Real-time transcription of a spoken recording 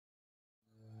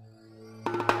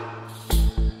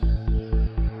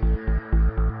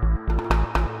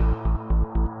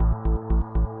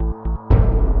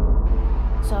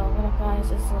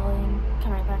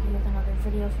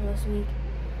video for this week.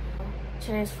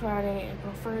 Today's Friday,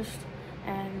 April 1st,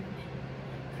 and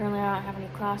currently I don't have any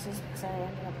classes because I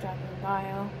ended up dropping the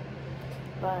bio,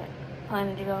 but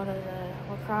planning to go to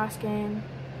the lacrosse game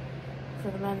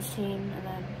for the men's team, and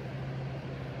then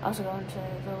also going to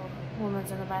the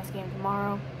women's and the men's game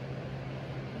tomorrow.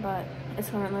 But it's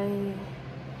currently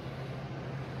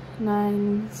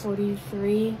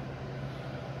 9:43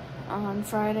 on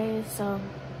Friday, so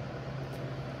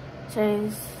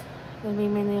today's gonna be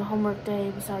mainly a homework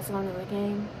day besides going to the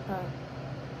game, but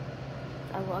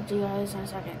I will update you guys in a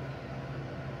second.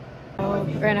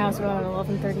 Right now it's about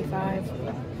 11:35,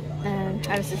 and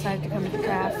I just decided to come to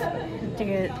Craft to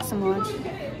get some lunch,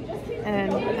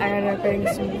 and I ended up getting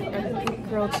some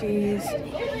grilled cheese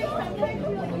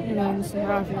and then some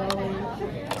ravioli,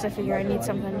 because I figure I need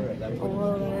something, a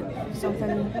little bit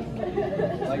something,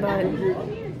 but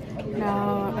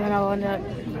now I'll end up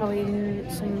probably eating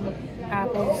some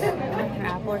apples, like an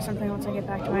apple or something once I get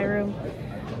back to my room,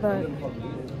 but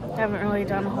I haven't really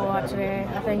done a whole lot today.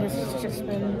 I think it's just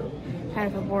been kind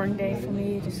of a boring day for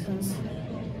me, just since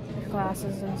the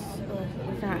classes and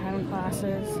we're not having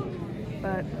classes,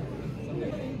 but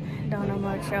don't know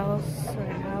much else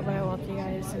right now, but I will update you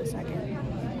guys in a second.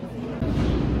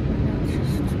 It's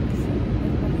just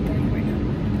 11:30 right now.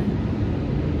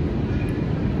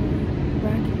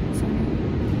 Back inside.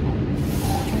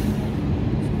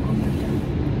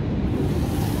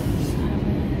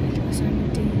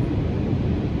 Assignment D.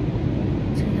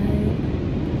 Tonight,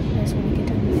 I just want to get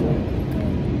done before I go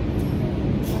to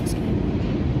the last game.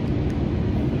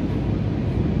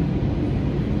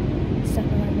 Step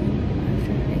 11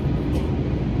 after I ate lunch.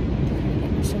 To kind of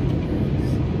get myself to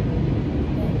this.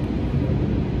 But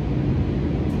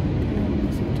I don't want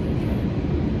to do it again.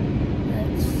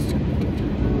 Let's jump into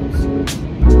timeouts.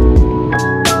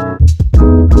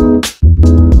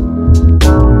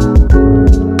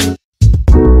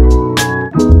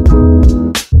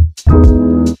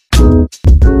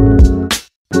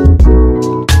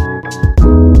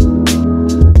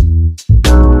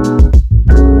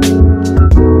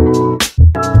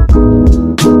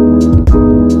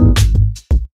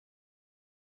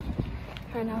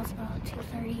 Right now it's about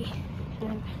 2:30,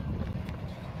 and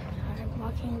I'm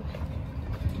walking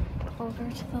over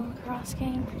to the lacrosse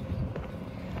game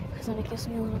because then it gives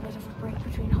me a little bit of a break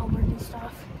between homework and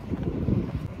stuff.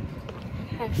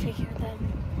 I figured that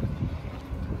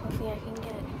hopefully I can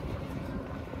get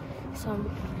some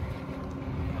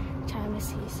time to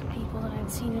see some people that I haven't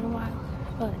seen in a while,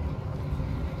 but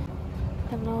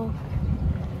I don't know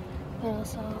what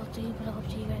else I'll do, but I'll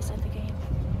update you guys at the game.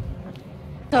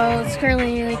 So it's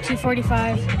currently like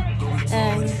 2:45,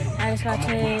 and I just got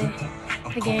to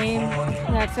the game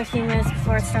about 15 minutes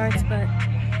before it starts, but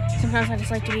sometimes I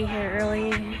just like to be here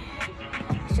early,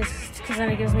 just because then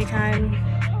it gives me time,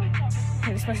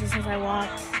 and especially since I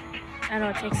walked. I know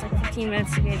it takes like 15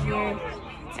 minutes to get here.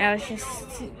 I was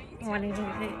just wanting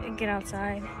to get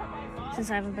outside since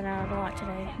I haven't been out a lot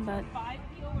today, but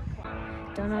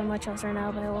don't know much else right now,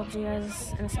 but I will see you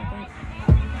guys in a second.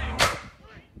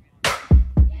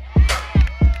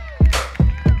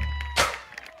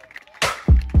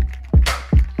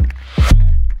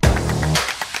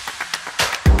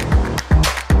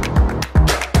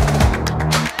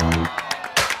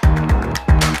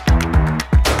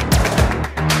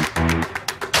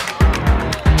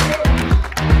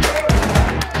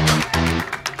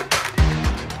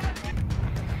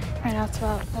 Right now it's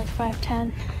about like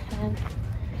 5:10, and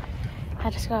I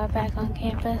just got back on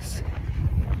campus.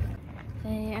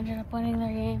 They ended up winning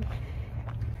their game,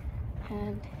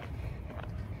 and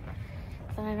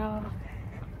then I know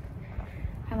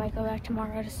I might go back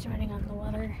tomorrow, just depending on the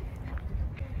weather.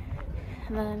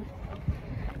 And then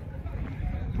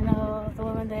I know the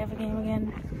women, they have a game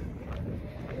again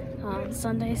on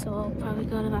Sunday, so I'll probably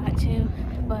go to that too.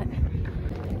 But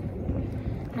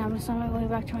now I'm just on my way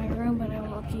back to my room, but I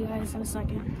will update you guys in a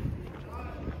second.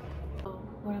 So,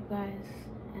 what up guys,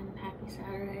 and happy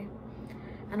Saturday.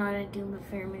 I know I didn't do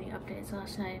very many updates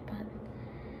last night, but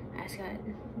I just got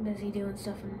busy doing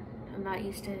stuff, and I'm not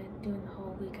used to doing the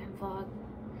whole weekend vlog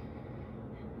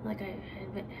like I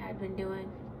had been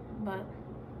doing. But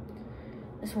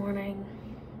this morning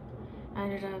I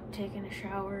ended up taking a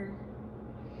shower,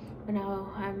 but now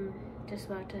I'm just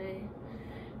about to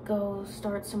go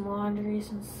start some laundry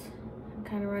since I'm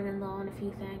kind of running low on a few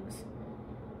things,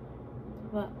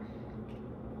 but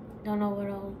don't know what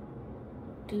I'll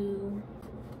do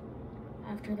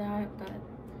after that, but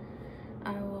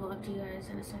I will update you guys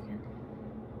in a second.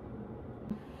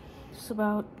 It's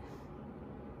about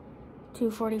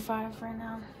 2:45 right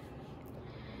now,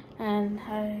 and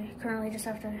I currently just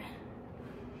have to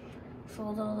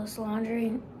fold all this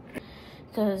laundry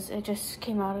because it just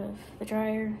came out of the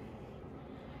dryer.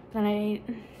 Then I ate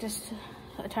just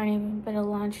a tiny bit of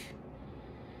lunch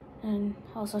and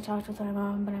also talked with my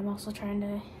mom, but I'm also trying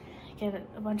to get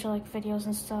a bunch of like videos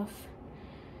and stuff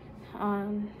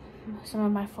on some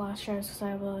of my flash drives because I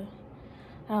have a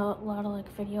lot of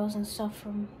like videos and stuff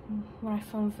from when I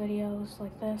film videos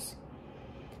like this.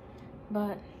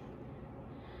 But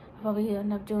I'll probably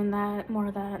end up doing that, more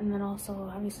of that, and then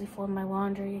also obviously fold my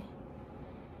laundry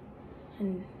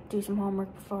and do some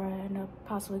homework before I end up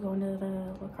possibly going to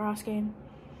the lacrosse game.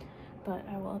 But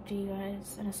I will update you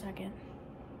guys in a second.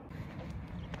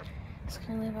 It's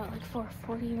currently about like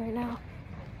 4:40 right now,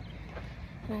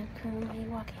 and I'm currently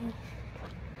walking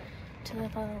to the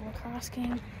lacrosse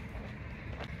game.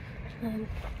 And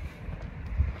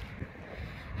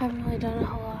I haven't really done a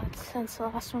whole lot since the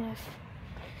last one. I've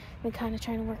been kind of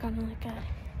trying to work on like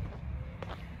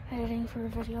editing for a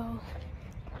video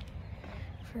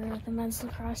for the men's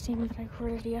lacrosse team that I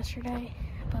recorded yesterday,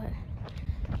 but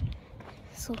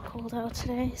it's a little cold out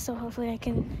today, so hopefully I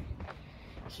can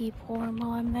keep warm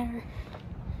while I'm there.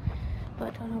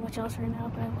 But don't know much else right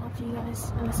now, but I will update you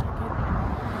guys in a second.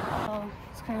 So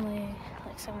it's currently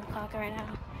like 7 o'clock right now,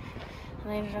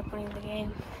 and I ended up winning the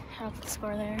game. I don't put the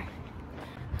score there,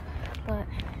 but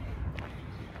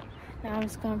now I'm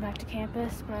just going back to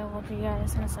campus, but I will update you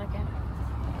guys in a second.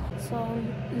 So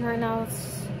right now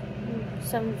it's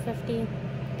 7:50,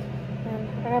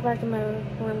 and I got back in my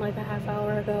room like a half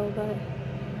hour ago, but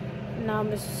now I'm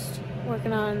just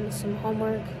working on some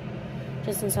homework,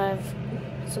 just since I have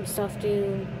some stuff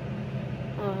due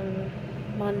on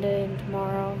Monday and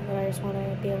tomorrow that I just want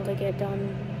to be able to get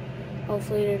done,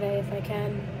 hopefully today if I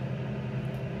can.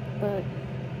 But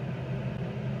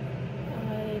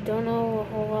I don't know a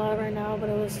whole lot right now, but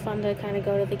it was fun to kind of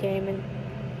go to the game and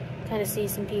kind of see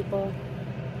some people.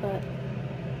 But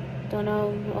don't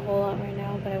know a whole lot right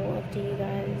now, but I will update you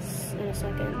guys in a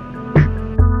second.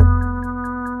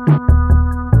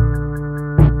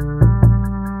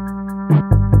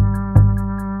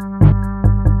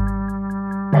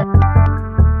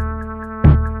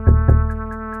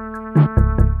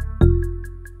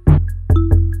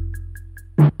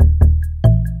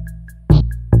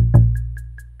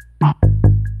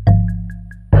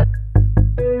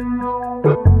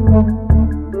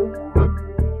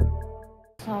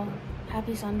 So,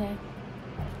 happy Sunday.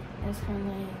 It's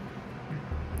currently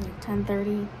like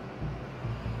 10:30,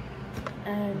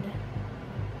 and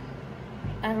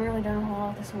I haven't really done a whole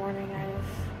lot this morning.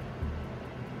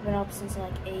 I've been up since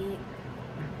like 8,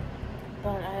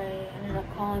 but I ended up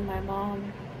calling my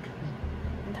mom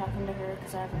and talking to her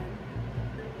because I haven't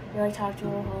really talked to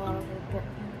her a whole lot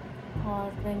while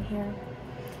I've been here.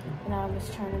 And now I'm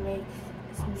just trying to make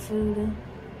some food.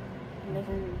 I'm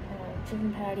making a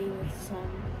chicken patty with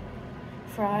some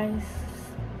fries,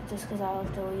 just because I'll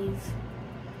have to leave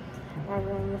my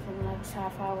room within the next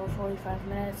half hour, 45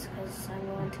 minutes, because I'm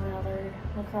going to another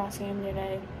lacrosse game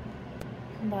today.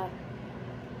 But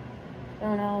I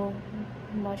don't know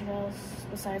much else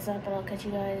besides that, but I'll catch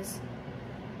you guys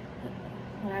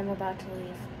when I'm about to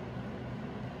leave.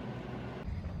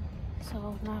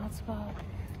 So now it's about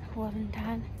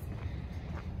 11:10,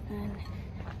 and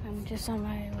I'm just on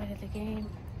my way to the game.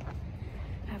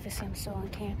 Obviously I'm still on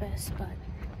campus, but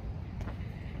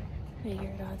I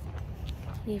figured I'd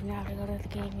leave now to go to the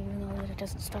game, even though it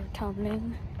doesn't start till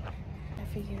noon. I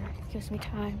figure it gives me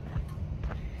time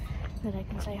that I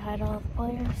can say hi to all the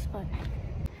players, but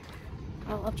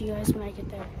I'll update you guys when I get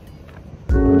there.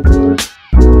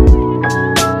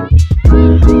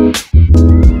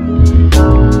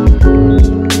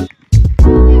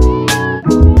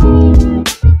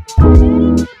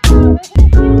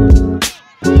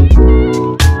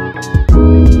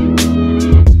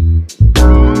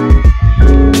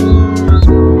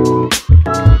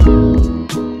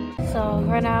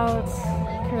 Right now it's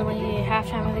currently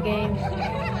halftime of the game,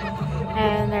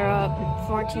 and they're up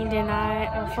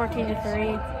 14-9 or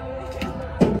 14-3.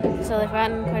 So they've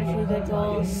gotten quite a few good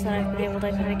goals that I've been able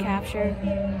to kind of capture,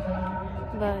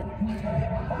 but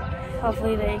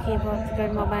hopefully they keep up the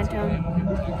good momentum.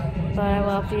 But I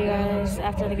will update you guys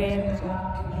after the game.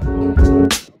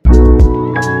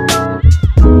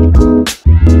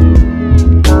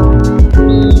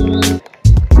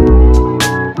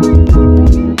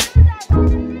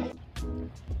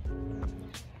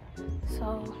 So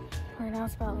right now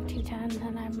it's about like 2:10,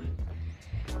 and I'm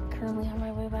currently on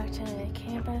my way back to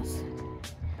campus.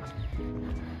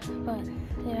 But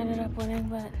they ended up winning,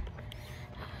 but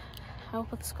I'll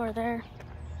put the score there.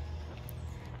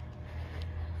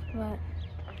 But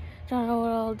don't know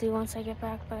what I'll do once I get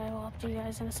back, but I will update you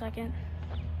guys in a second.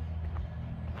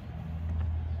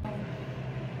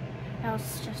 Now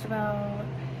it's just about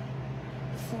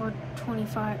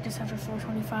 4:25, just after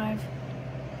 4:25.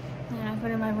 And I've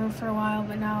been in my room for a while,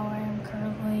 but now I am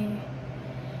currently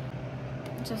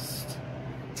just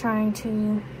trying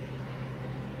to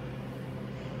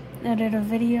edit a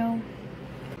video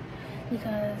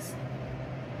because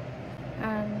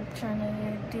I'm trying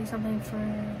to do something for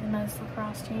the men's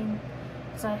lacrosse team,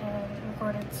 because I had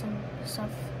recorded some stuff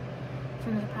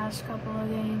from the past couple of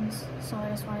games, so I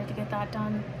just wanted to get that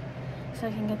done so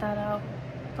I can get that out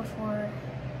before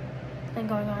then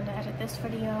going on to edit this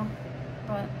video.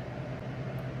 But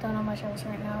don't know much else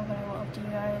right now, but I will update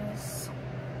you guys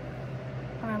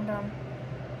when I'm done.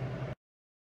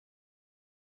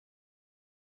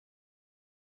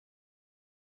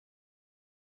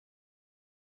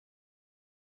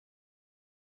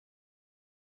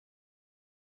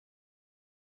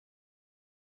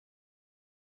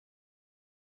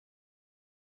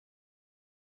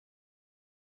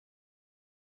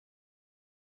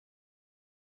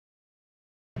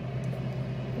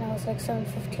 Now it's like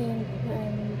 7:15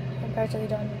 and I'm practically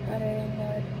done editing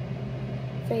the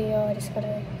video. I just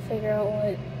gotta figure out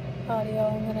what audio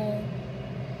I'm gonna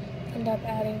end up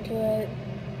adding to it.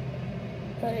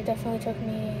 But it definitely took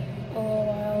me a little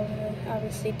while to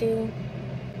obviously do.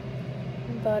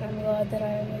 But I'm glad that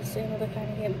I was able to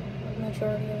kind of get the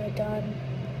majority of it done.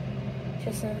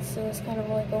 Just since it was kind of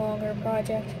like a longer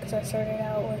project, because I started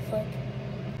out with like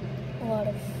a lot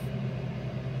of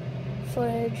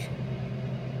footage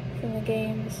from the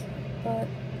games, but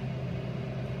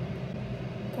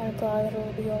kind of glad that it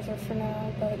will be over for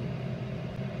now. But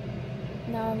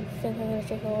now I'm thinking I'm going to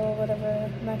take a little bit of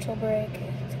a mental break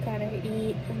to kind of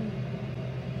eat and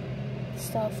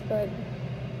stuff, but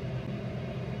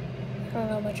I don't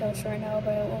know much else right now,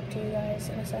 but I'll update you guys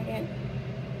in a second.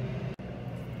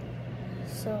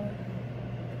 So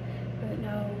right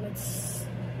now it's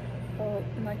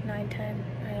like 9:10.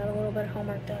 I got a little bit of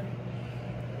homework done.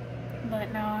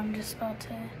 But now I'm just about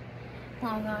to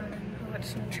log on and watch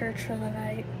some church for the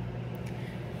night.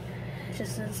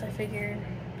 Just since I figured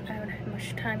I haven't had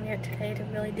much time yet today to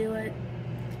really do it.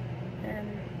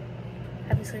 And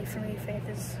obviously for me, faith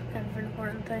is kind of an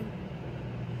important thing.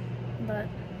 But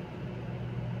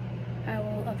I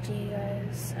will update you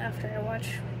guys after I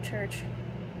watch church.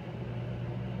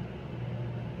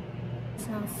 It's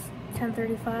now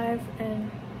 10:35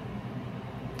 and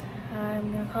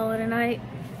I'm gonna call it a night.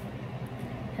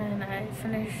 And I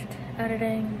finished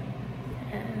editing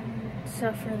and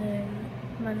stuff for the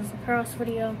men's lacrosse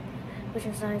video, which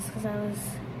is nice because I was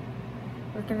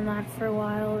working on that for a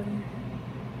while and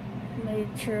made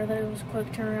sure that it was a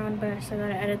quick turnaround, but I still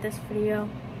gotta edit this video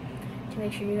to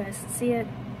make sure you guys can see it.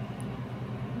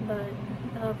 But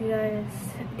I hope you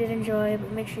guys did enjoy,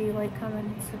 but make sure you like, comment,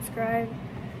 and subscribe.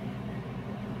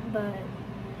 But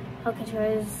I'll catch you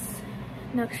guys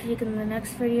next week in the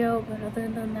next video, but other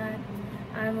than that,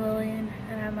 I'm Lillian,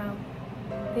 and I'm out.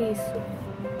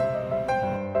 Peace.